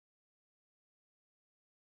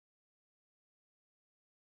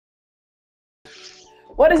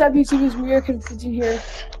What is up, YouTubers? We are continuing here.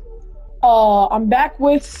 I'm back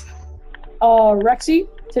with Rexy.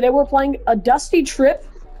 Today we're playing a Dusty Trip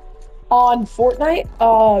on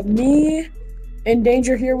Fortnite. Me and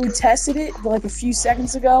Danger here, we tested it like a few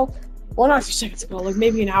seconds ago. Well, not a few seconds ago, like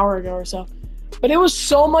maybe an hour ago or so. But it was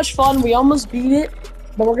so much fun. We almost beat it,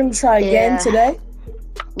 but we're gonna try again today.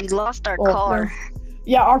 We lost our car. No.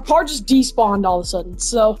 Yeah, our car just despawned all of a sudden.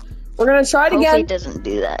 So we're gonna try it again. Hopefully it doesn't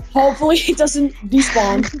do that. Hopefully it doesn't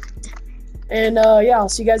despawn. And yeah, I'll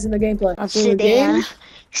see you guys in the gameplay. After the game,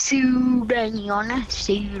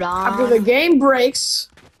 after the game breaks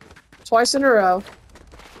twice in a row,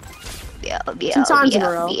 2 times in a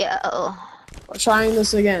row, we're trying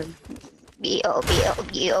this again. I'm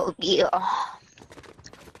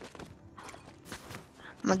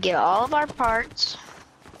gonna get all of our parts.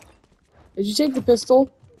 Did you take the pistol?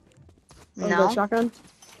 No. The shotgun?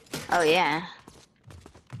 Oh yeah.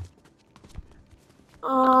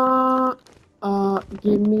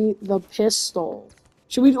 Give me the pistol.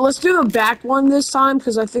 Let's do the back one this time,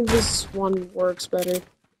 because I think this one works better.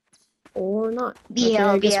 Or not. Okay,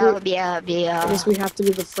 I guess we have to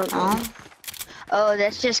do the front one. Oh,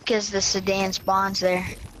 that's just because the sedan spawns there.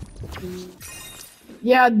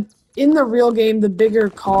 Yeah, in the real game, the bigger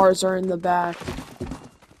cars are in the back.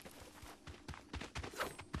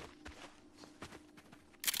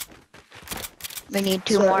 We need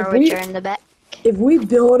two more, which are in the back. If we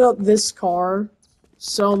build up this car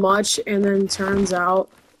so much and then turns out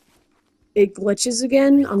it glitches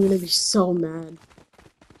again, I'm gonna be so mad.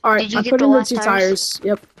 Alright, I put in the 2 tires.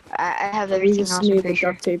 Yep. I have everything else. We just need the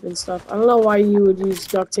duct tape and stuff. I don't know why you would use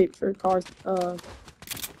duct tape for cars. I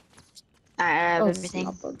have everything.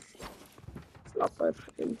 Not by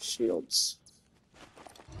fucking shields.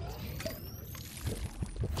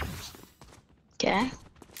 Okay.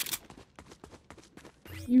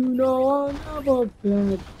 You know I never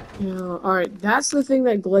bad. Yeah. Alright, that's the thing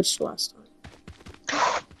that glitched last time.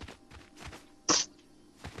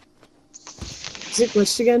 Is it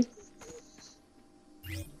glitched again?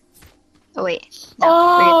 Oh wait. No,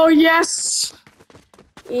 oh yes!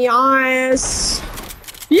 Yes!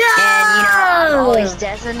 Yeah! And you know, I'm always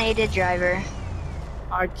designated driver.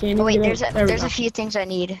 I can't oh, wait, even there's a few things I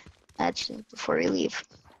need actually before we leave.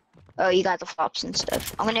 Oh, you got the flops and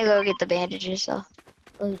stuff. I'm gonna go get the bandages though.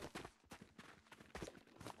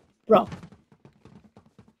 Bro.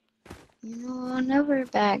 You know, I'll never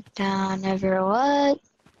back down, never what?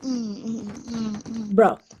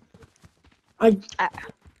 Bro. Can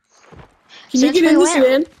you Since get in the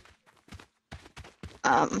sedan?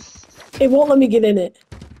 It won't let me get in it.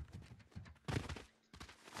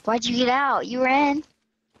 Why'd you get out? You ran.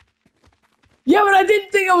 Yeah, but I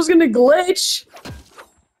didn't think I was gonna glitch.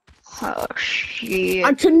 Oh shit.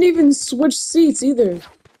 I couldn't even switch seats either.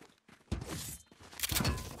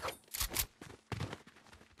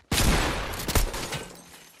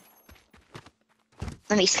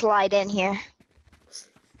 Let me slide in here.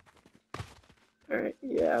 Alright,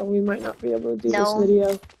 yeah, we might not be able to do this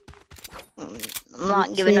video. I'm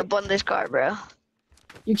not giving up on this car, bro.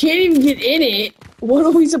 You can't even get in it. What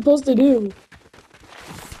are we supposed to do?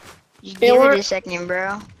 Just give it a second,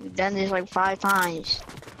 bro. We've done this like 5 times.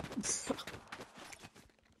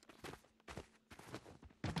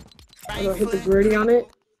 I'm gonna hit the gritty on it.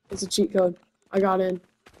 It's a cheat code. I got in.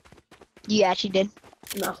 You actually did?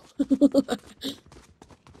 No.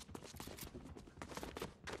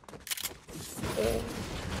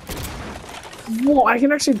 Whoa, I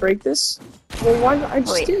can actually break this? Well, why? I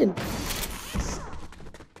just did.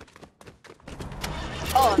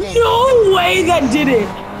 Oh, man. No way that did it!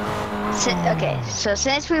 Okay, so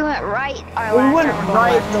since we went right, we went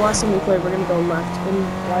right the last time we played, we're gonna go left. And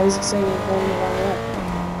why is it saying we're going the wrong way?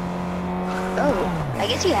 Oh, I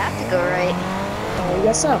guess you have to go right. Oh, I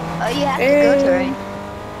guess so. Oh, you have to go to the right.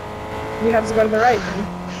 We have to go to the right.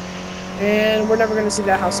 And we're never gonna see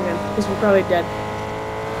that house again, because we're probably dead.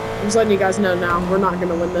 I'm just letting you guys know now, we're not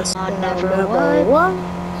gonna win this. Never what?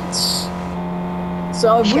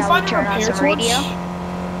 So if we find turn on some radio?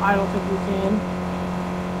 I don't think we can.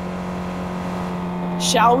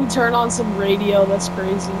 Shall we turn on some radio? That's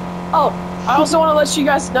crazy. Oh, I also want to let you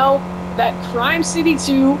guys know that Crime City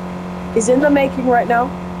 2 is in the making right now.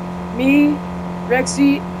 Me,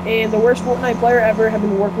 Rexy, and the worst Fortnite player ever have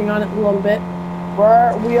been working on it a little bit.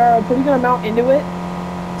 We are a pretty good amount into it.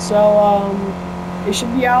 So, it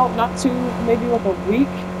should be out maybe like a week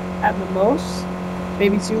at the most.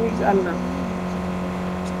 Maybe 2 weeks, I don't know.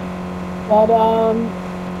 But,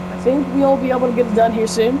 I think we'll be able to get it done here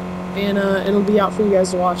soon. And it'll be out for you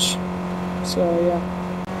guys to watch. So yeah.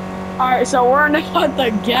 Alright, so we're now at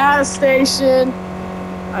the gas station.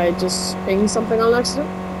 I just pinged something on accident.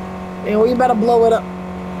 And we better blow it up.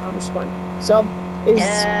 I'm just fine. So, No, is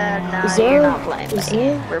you're there... not playing, Is buddy.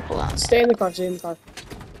 there... We're playing. Stay in the car, stay in the car.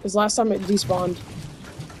 Because last time it despawned.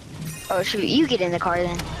 Oh, shoot, you get in the car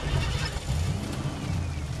then.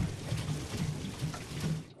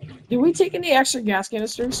 Did we take any extra gas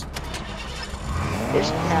canisters?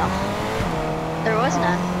 No. There was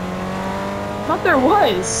none. I thought there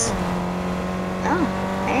was. No,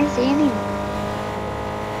 I didn't see any.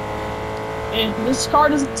 And this car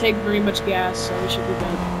doesn't take very much gas, so we should be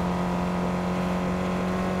good.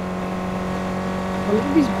 Oh, look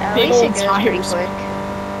at these big old tires. Pretty quick.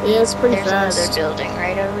 Yeah, it's pretty There's fast. another building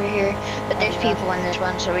right over here, but there's people in this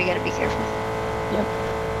one, so we gotta be careful. Yep.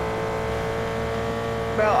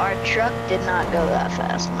 Bro, our truck did not go that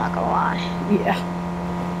fast, I'm not gonna lie. Yeah.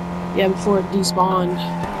 Yeah, before it despawned.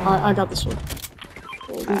 Alright, I got this one.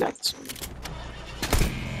 Well, we got this one.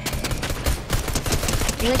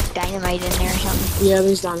 There's like dynamite in there or something. Yeah,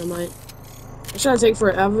 there's dynamite. I'm trying to take for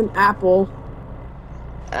an apple.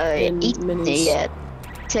 Eat minis. Yeah.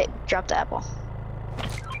 Drop the apple.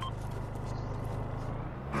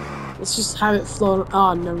 Let's just have it float.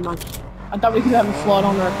 Oh, never mind. I thought we could have it float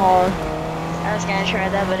on our car. I was gonna try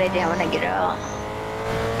that, but I didn't want to get it out.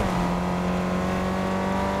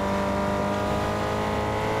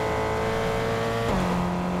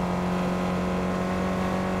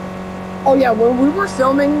 Oh yeah, when we were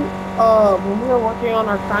filming, when we were working on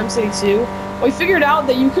our Crime City 2, we figured out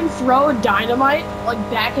that you can throw dynamite, like,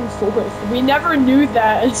 back and forth. We never knew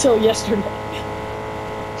that until yesterday.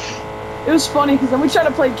 It was funny, because then we tried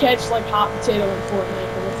to play catch, like, hot potato in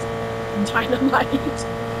Fortnite with dynamite.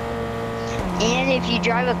 And if you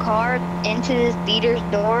drive a car into the theater's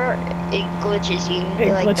door, it glitches you.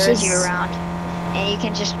 It like glitches. throws you around. And you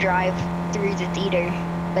can just drive through the theater,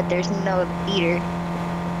 but there's no theater.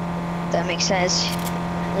 That makes sense.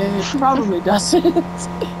 It probably doesn't.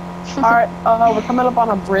 Alright, we're coming up on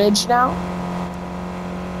a bridge now.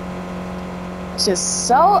 It's just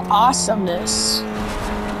so awesomeness.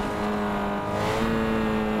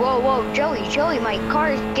 Whoa, Joey, my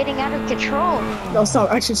car is getting out of control. No,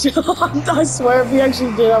 stop, actually, I swear, if you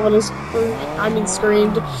actually did, I would have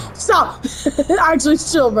screamed. Stop! Actually,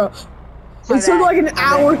 chill, bro. It took like an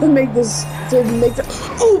hour to make this,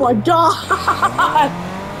 oh my god!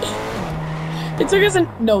 It took us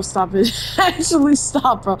no, stop it. Actually,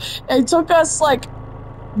 stop, bro. It took us, like,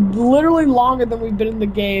 literally longer than we've been in the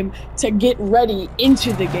game to get ready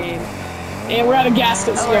into the game. And we're out of gas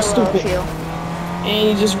because we are stupid.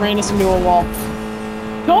 And he just ran us into a wall.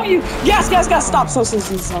 Don't you? Gas! Stop!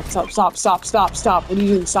 Stop! What are you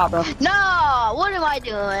doing? Stop, bro. No! What am I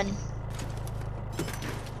doing?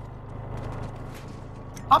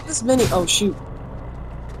 Pop this mini. Oh, shoot.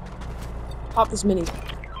 Pop this mini.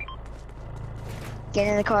 Get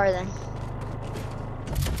in the car then.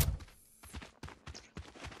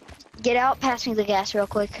 Get out, pass me the gas real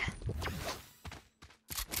quick.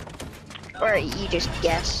 Or you just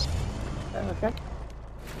guess. Okay.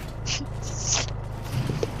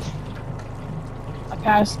 I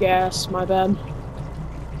passed gas, my bad.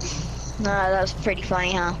 No, that was pretty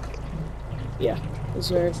funny, huh? Yeah, it was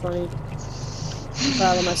very funny. I'm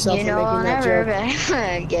proud of myself you for know, making that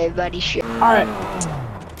joke. Give buddy shit. Alright.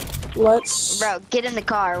 Let's... Bro, get in the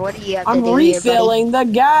car. What do you have to I'm do refilling here,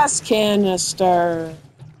 the gas canister.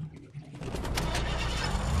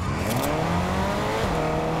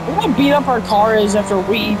 Look how beat up our car is after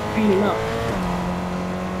we beat him up.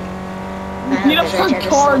 We beat up our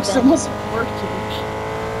car because it wasn't working.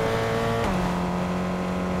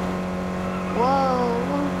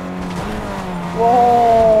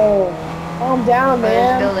 Whoa. Calm down, man.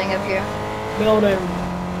 There's a building up here. Building.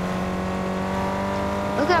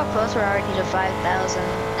 Look how close we're already to 5,000.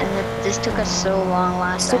 And this took us so long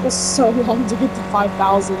last time. It took us so long to get to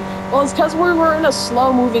 5,000. Well, it's because we were in a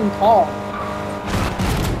slow-moving car.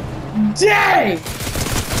 Dang!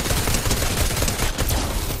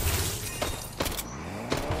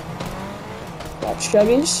 Got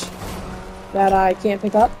chuggies that I can't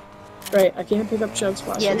pick up. Right, I can't pick up chug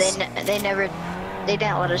splashes. Yeah, they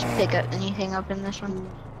didn't let us pick up anything up in this one.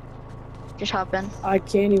 Just hop in. I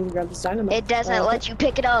can't even grab the dynamite. It doesn't let you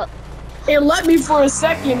pick it up. It let me for a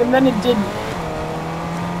second and then it didn't.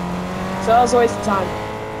 So that was a waste of time.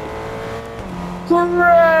 Great!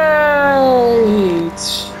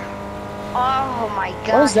 Oh my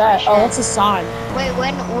god. What was that? Oh, that's a sign. Wait,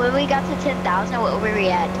 when we got to 10,000, what were we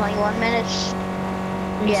at? 21 minutes?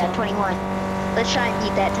 Yeah, so. 21. Let's try and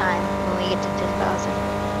beat that time when we get to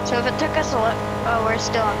 10,000. So if it took us a lot, oh, we're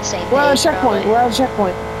still on the same page. We're at a checkpoint. Probably. We're at a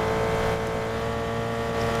checkpoint.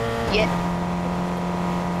 Yeah.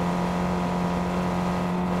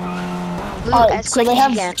 Loot Alright, as so quick they as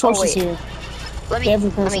have you can. torches here. Let They have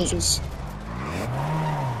repair let me torches.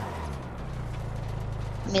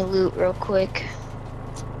 loot real quick.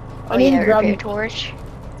 I Oh need yeah, to grab. repair torch.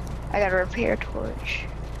 I got a repair torch.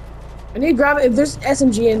 I need to grab it. If there's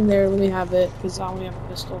SMG in there, let me have it, because I only have a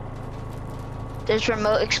pistol. There's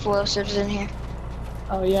remote explosives in here.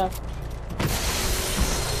 Oh yeah.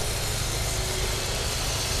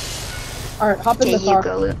 Alright, hop in Okay, the you car.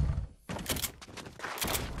 go loot.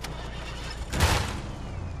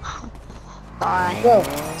 Bye. Bro,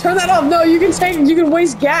 turn that off. No, you can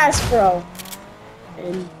waste gas, bro.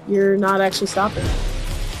 And you're not actually stopping.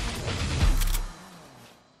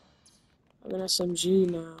 I'm an SMG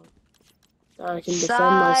now. That I can defend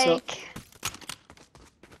myself. Psych.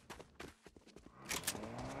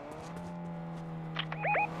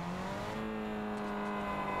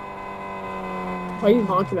 Why are you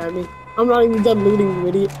honking at me? I'm not even done looting, you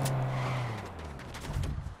idiot.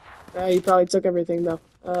 You probably took everything, though.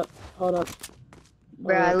 Hold up.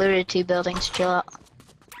 Bro, I looted 2 buildings. Chill out.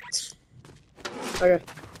 Okay.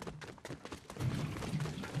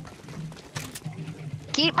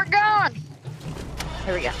 Keep her going.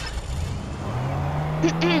 Here we go.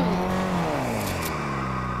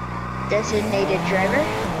 Designated driver.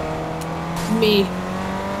 Me.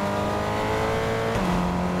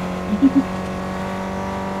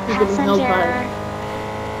 Passenger.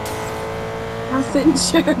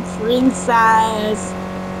 Passenger princess.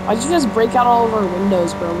 Why'd you just break out all of our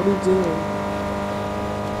windows, bro? What are you doing?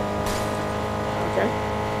 Okay.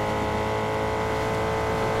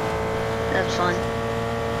 That's fun.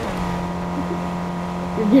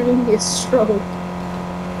 You're giving me a stroke.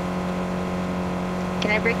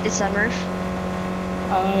 Can I break the sunroof?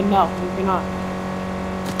 No, you cannot.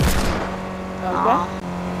 Okay.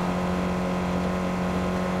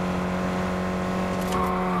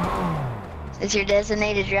 Aw. It's your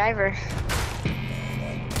designated driver.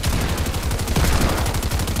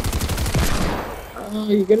 Oh,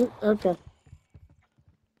 you gonna? Okay.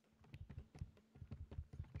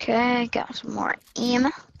 Okay, got some more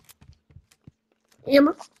ammo.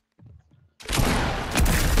 Ammo.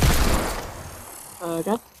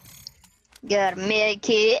 Okay. Got a med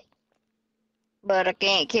kit, but I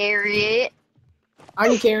can't carry it. I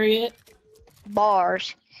can carry it.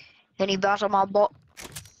 Bars. Any bars on my ball?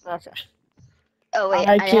 Okay. Oh wait,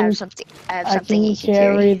 I I can have something. I have something you can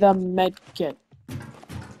carry carry. the med kit.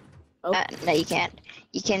 Oh. No, you can't.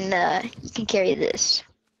 You can carry this.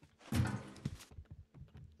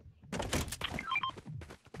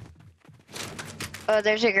 Oh,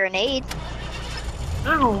 there's a grenade.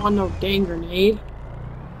 I don't want no dang grenade.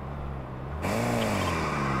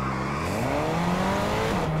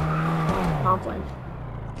 Not playing.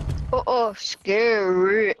 Oh,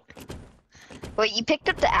 scary. Wait, you picked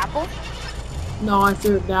up the apple? No, I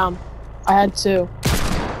threw it down. I had 2.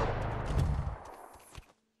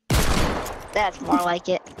 That's more like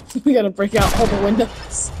it. We gotta break out all the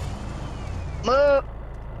windows. Move.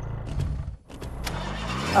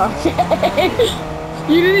 Okay.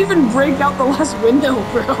 You didn't even break out the last window,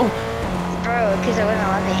 bro. Bro, because it wouldn't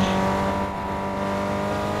let me.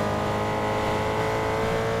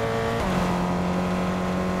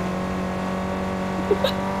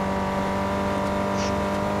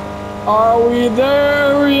 Are we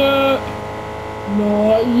there yet?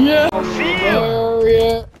 Not yet. Are we there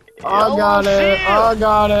yet? I got it. I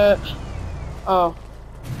got it. Oh.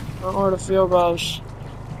 I don't know where the field goes.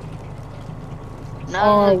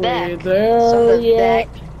 Are we there yet?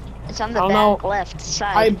 It's on the back left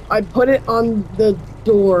side. I put it on the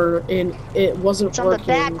door and it wasn't working. It's on the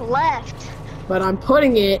back left. But I'm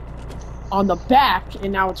putting it on the back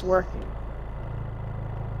and now it's working.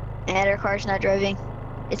 And our car's not driving.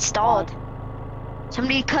 It's stalled.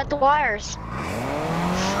 Somebody cut the wires.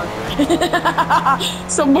 Okay.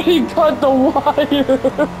 Somebody cut the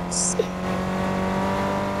wires.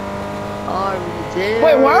 Are we there?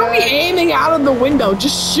 Wait, why are we aiming out of the window?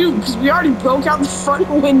 Just shoot, because we already broke out the front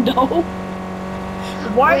window.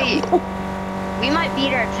 Why? Wait, we might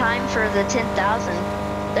beat our time for the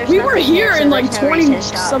 10,000. We were here in like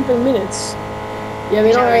 20-something minutes. Yeah,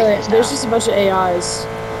 they don't really. There's just a bunch of AIs.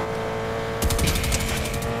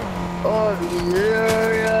 Are we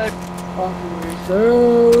there yet? Are we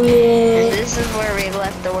there yet? And this is where we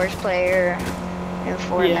left the worst player in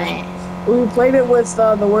Fortnite. Yeah. We played it with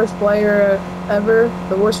the worst player ever,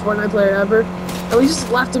 the worst Fortnite player ever, and we just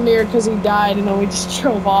left him here because he died, and then we just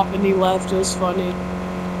drove off and he left. It was funny.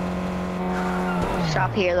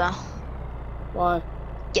 Stop here, though. Why?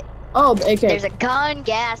 Yeah. Oh, the AK. There's a gun,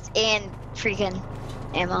 gas, and freaking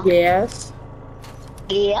ammo. Gas?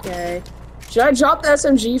 Yeah. Okay. Should I drop the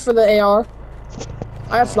SMG for the AR?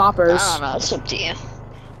 I have floppers. I don't know. It's up to you.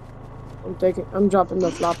 I'm dropping the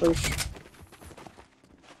floppers.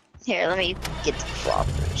 Here, let me get the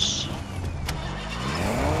floppers.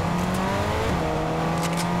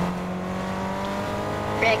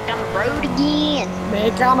 Back on the road again.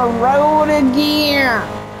 Back on the road again.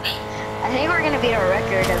 I think we're gonna beat our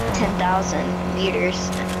record of 10,000 meters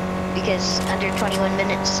because under 21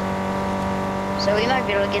 minutes. So we might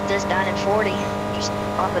be able to get this done in 40, just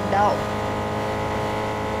on the dot.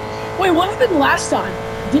 Wait, what happened last time?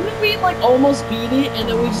 Didn't we like almost beat it and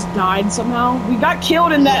then we just died somehow? We got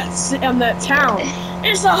killed in that town.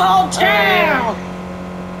 It's the whole town.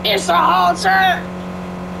 It's the whole town.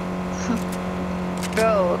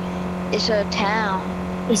 Bro, it's a town.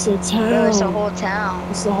 It's a town. Bro, it's a whole town.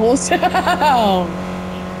 It's the whole town.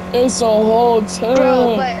 It's a whole town.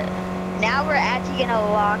 Bro, but now we're actually gonna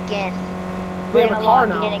lock in. We're gonna lock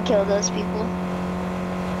in and kill those people.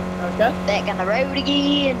 Okay. Back on the road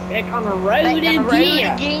again. Back on the road again. Back on the road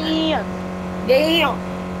again. Damn.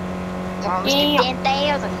 Almost to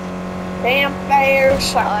 10,000. Damn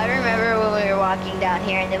bears. Oh, I remember when we were walking down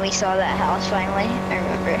here and then we saw that house finally. I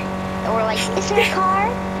remember. And we're like, is there a car?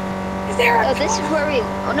 Is there a car? This is where we...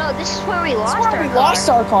 Oh, no, this is where we lost our car. Lost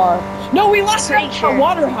our car. No, we lost our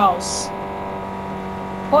water house.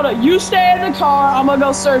 Hold on. You stay in the car. I'm gonna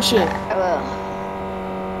go search it. I will.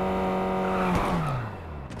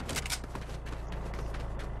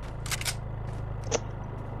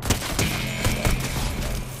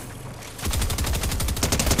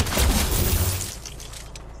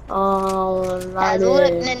 How's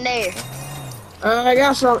looking in there? I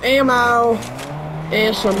got some ammo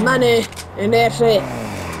and some money, and that's it.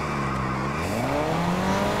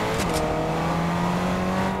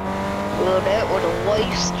 Well, that was a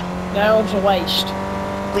waste. That was a waste.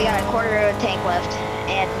 We got a quarter of a tank left,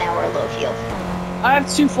 and now we're low fuel. I have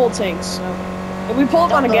 2 full tanks. So. If we pull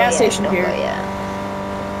up on a gas station here.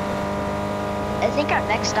 I think our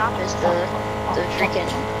next stop is the freaking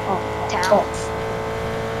town.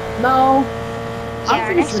 No. Yeah,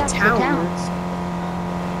 I think it's the town.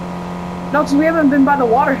 No, because we haven't been by the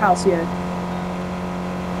water house yet.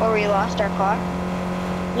 Where we lost our car?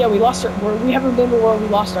 Yeah, we haven't been to where we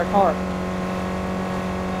lost our car.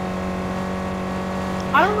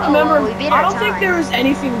 I don't remember. Oh, well, I don't think there was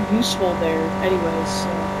anything useful there anyways. So.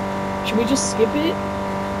 Should we just skip it?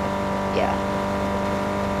 Yeah.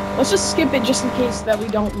 Let's just skip it just in case that we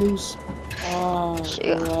don't lose.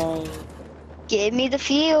 Sure. Give me the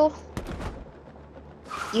fuel.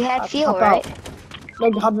 You had fuel, right? No,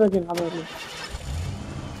 hop again.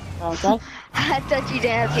 Okay. I thought you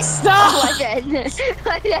didn't have fuel. Stop!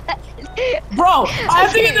 Bro, I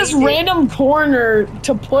have to get this random corner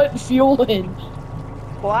to put fuel in.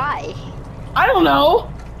 Why? I don't know.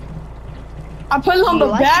 I put it on the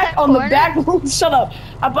back, shut up.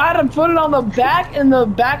 I had to put it on the back and the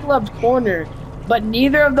back left corner, but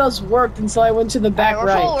neither of those worked until I went to the back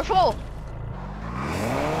right.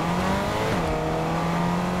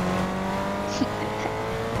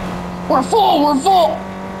 We're full. We're full!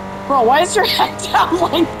 Bro, why is your head down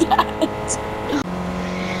like that?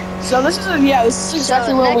 So this is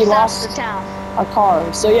exactly where we lost our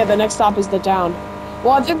car. So yeah, the next stop is the town.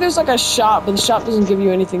 Well, I think there's like a shop, but the shop doesn't give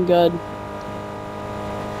you anything good.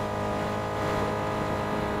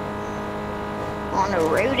 On the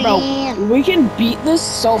road again. We can beat this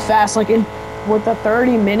so fast, like with the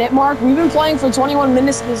 30-minute mark. We've been playing for 21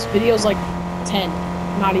 minutes and this video's like 10,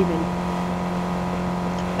 not even.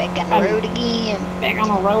 Back on the road again. Back on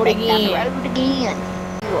the road again.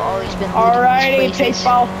 You've always been alrighty,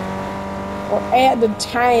 people. We're at the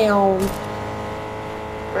town.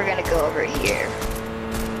 We're gonna go over here.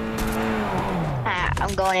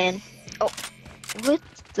 I'm going in. Oh, what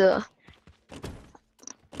the?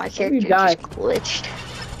 My character just glitched.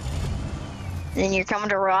 Then you're coming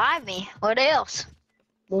to revive me. What else?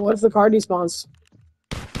 Well, what if the car despawns?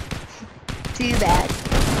 Too bad.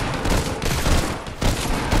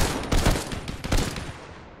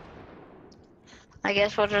 I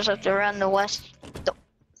guess we'll just have to run the west.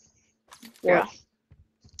 Bro,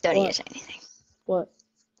 don't even say anything. What?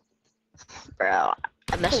 Bro,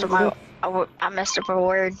 I messed up a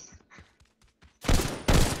word.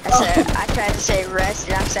 I tried to say rest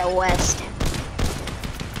and I said west.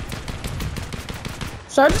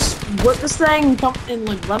 Should I just whip this thing and come and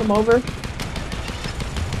like run him over?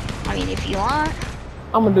 I mean, if you want.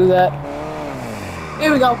 I'm gonna do that.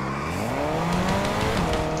 Here we go.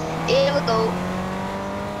 Here we go.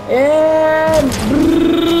 And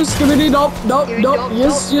skibbity dop.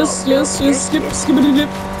 Yes, skibbity dip.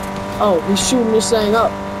 Oh, he's shooting this thing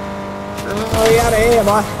up. Oh, he out of here,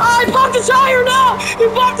 boy. Oh, he popped the tire now! He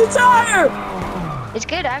popped the tire! It's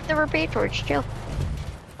good. I have the repair torch. Chill.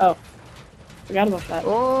 Oh, forgot about that.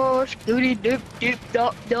 Oh, scooty dip dip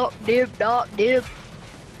dop dop dip dop dip.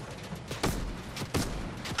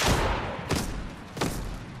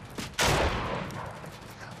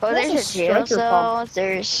 Oh, What's there's a a jail striker cell. pump?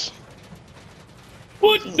 There's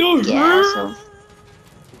What the gas. hell?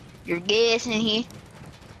 Your gas in here.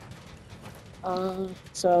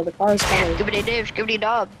 So the car is coming. Skibbity dip, skibbity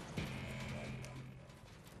dog.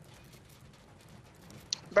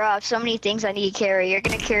 Bro, I have so many things I need to carry. You're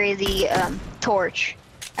gonna carry the torch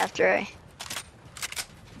after I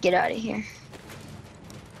get out of here.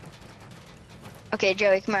 Okay,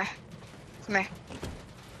 Joey, come here. Come here.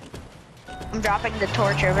 I'm dropping the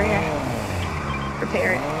torch over here.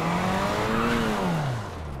 Repair it.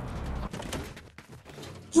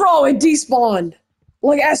 Bro, it despawned.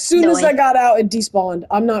 Like, as soon No as way. I got out, it despawned.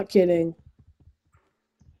 I'm not kidding.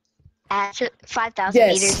 At 5,000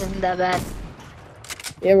 Yes. meters isn't that bad.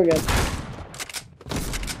 Yeah, we're good.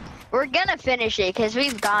 We're gonna finish it because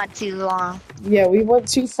we've gone too long. Yeah, we went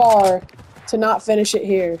too far to not finish it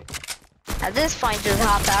here. At this point, just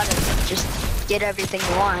hop out and just get everything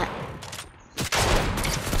you want.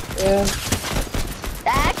 Yeah.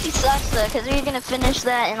 That actually sucks though, because we're gonna finish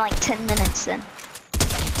that in like 10 minutes then.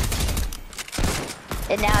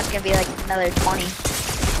 And now it's gonna be like another 20.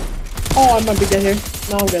 Oh, I might be dead here.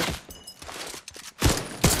 No, I'm good.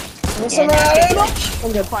 What's Yeah, up, now it's gonna be man? like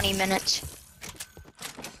I'm good. 20 minutes.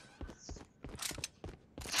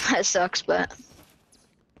 That sucks, but.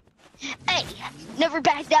 Hey, never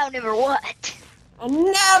back down, never what? I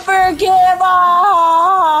never give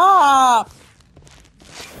up!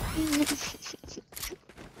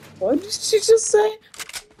 What did she just say?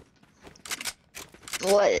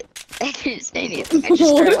 What? I didn't say anything. I just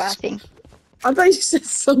started What? laughing. I thought you said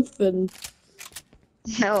something.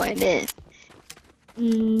 No, I didn't.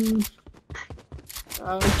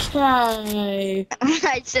 Okay.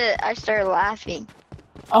 I started laughing.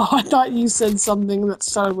 Oh, I thought you said something that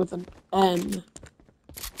started with an N.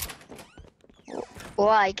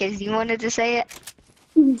 Why? Because you wanted to say it?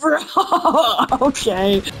 Bro,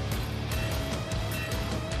 okay.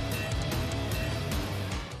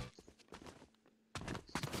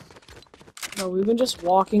 Bro, we've been just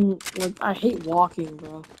walking. Like, I hate walking,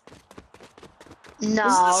 bro. No,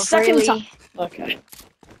 This is the second really? time. Okay.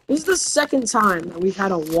 This is the second time that we've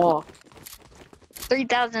had a walk.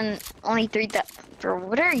 3,000, only 3,000. Bro,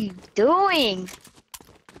 what are you doing?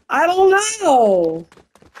 I don't know.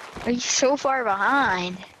 Are you so far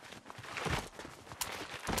behind?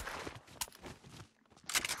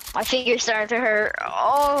 My fingers starting to hurt.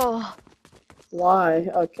 Oh, Why?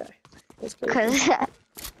 Okay. That's crazy. because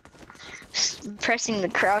pressing the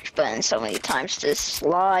crouch button so many times to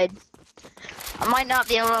slide. I might not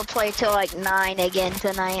be able to play till like 9 again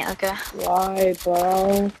tonight, okay? Why,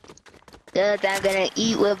 bro? Because I'm gonna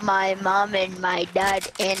eat with my mom and my dad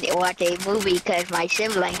and watch a movie because my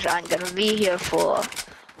siblings aren't gonna be here for,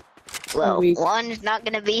 well, week. one's not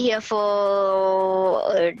gonna be here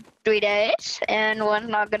for 3 days and one's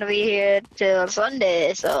not gonna be here till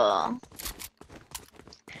Sunday, so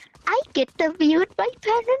I get to be with my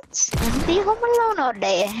parents and be home alone all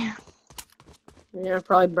day. Yeah,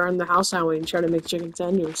 probably burn the house down and try to make chicken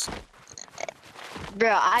tenders. Bro,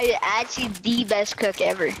 I actually the best cook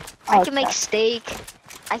ever. I can make steak.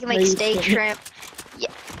 I can make No, you steak, can't. shrimp. Yeah.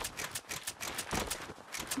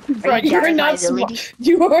 Bro, you doubting my ability?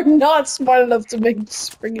 You are not smart enough to make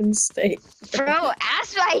friggin' steak. Bro,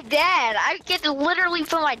 ask my dad. I get to literally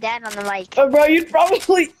put my dad on the mic. Bro, you'd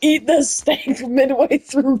probably eat the steak midway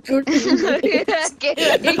through cooking it.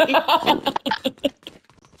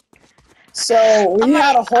 So, we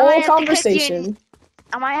had a whole conversation.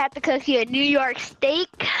 I might have to cook you a New York steak.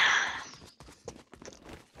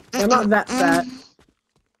 I'm not that fat.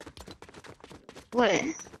 What?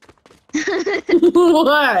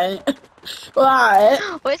 What?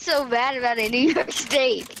 What? What's so bad about a New York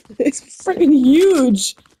steak? It's freaking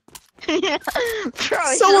huge. Bro,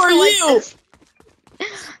 it's So just are like you. this.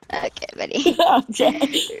 Okay, buddy.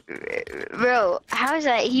 Okay. Bro, how is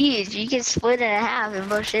that huge? You can split it in half and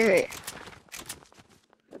both share it.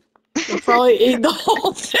 You'll probably eat the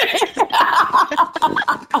whole thing.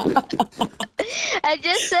 I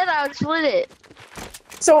just said I would split it.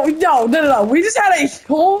 So, no. We just had a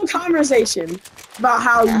whole conversation about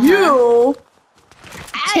how you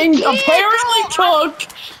can apparently cook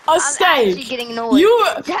a I'm steak. actually getting annoyed.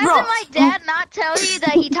 Hasn't my dad not tell you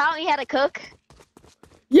that he taught me how to cook?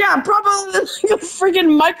 Yeah, probably like a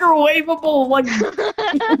freaking microwavable, like,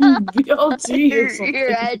 BLT or something.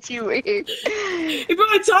 You're actually weird. He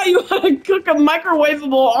probably taught you how to cook a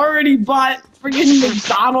microwavable, already bought freaking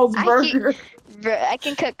McDonald's burger. Bro, I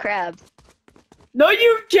can cook crab. No,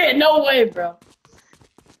 you can't. No way, bro.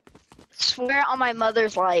 Swear on my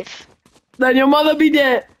mother's life. Then your mother be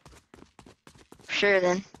dead. Sure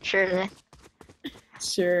then. Sure then.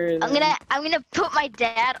 Sure. I'm gonna put my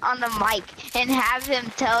dad on the mic and have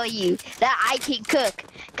him tell you that I can cook,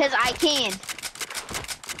 cause I can.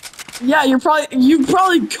 Yeah, you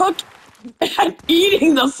probably cook and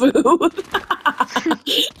eating the food.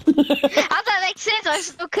 How that makes sense? I'm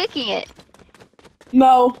still cooking it.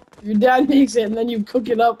 No, your dad makes it and then you cook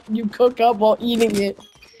it up. You cook up while eating it.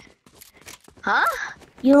 Huh?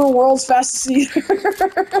 You're the world's fastest eater.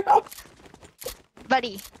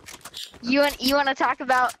 Buddy, you want to talk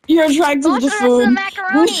about? You're attracted What's to the food. rest of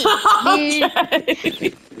the macaroni?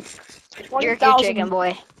 Okay. Jerk your chicken,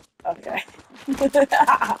 boy. Okay.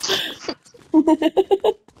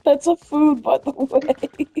 That's a food, by the way.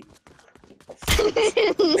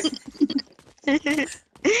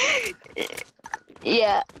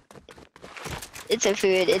 Yeah. It's a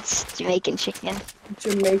food. It's Jamaican chicken.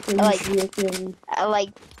 Jamaican chicken. I like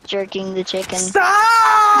jerking the chicken.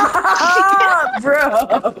 Stop,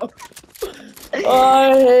 bro.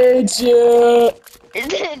 I hate you.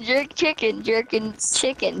 Jerk chicken, jerking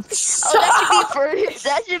chicken. Stop. Oh,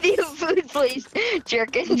 that should be a food place.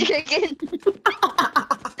 Jerking chicken.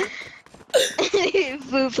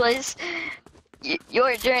 Food place.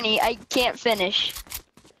 Your journey, I can't finish.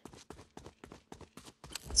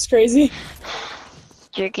 It's crazy.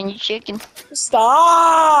 Jerking your chicken.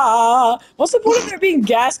 Stop! What's the point of there being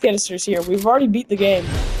gas canisters here? We've already beat the game.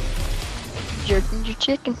 Jerking your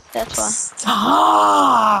chicken, that's why.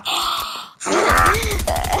 Stop!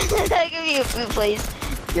 That could be a food place.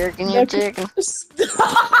 Jerking your chicken.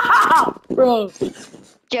 Stop! Bro.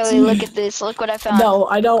 Joey, look at this. Look what I found. No,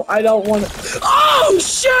 I don't want to. Oh,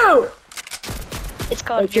 shoot! It's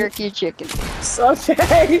called jerk your chicken.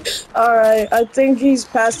 Okay. Alright, I think he's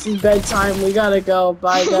past his bedtime. We gotta go.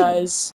 Bye, guys.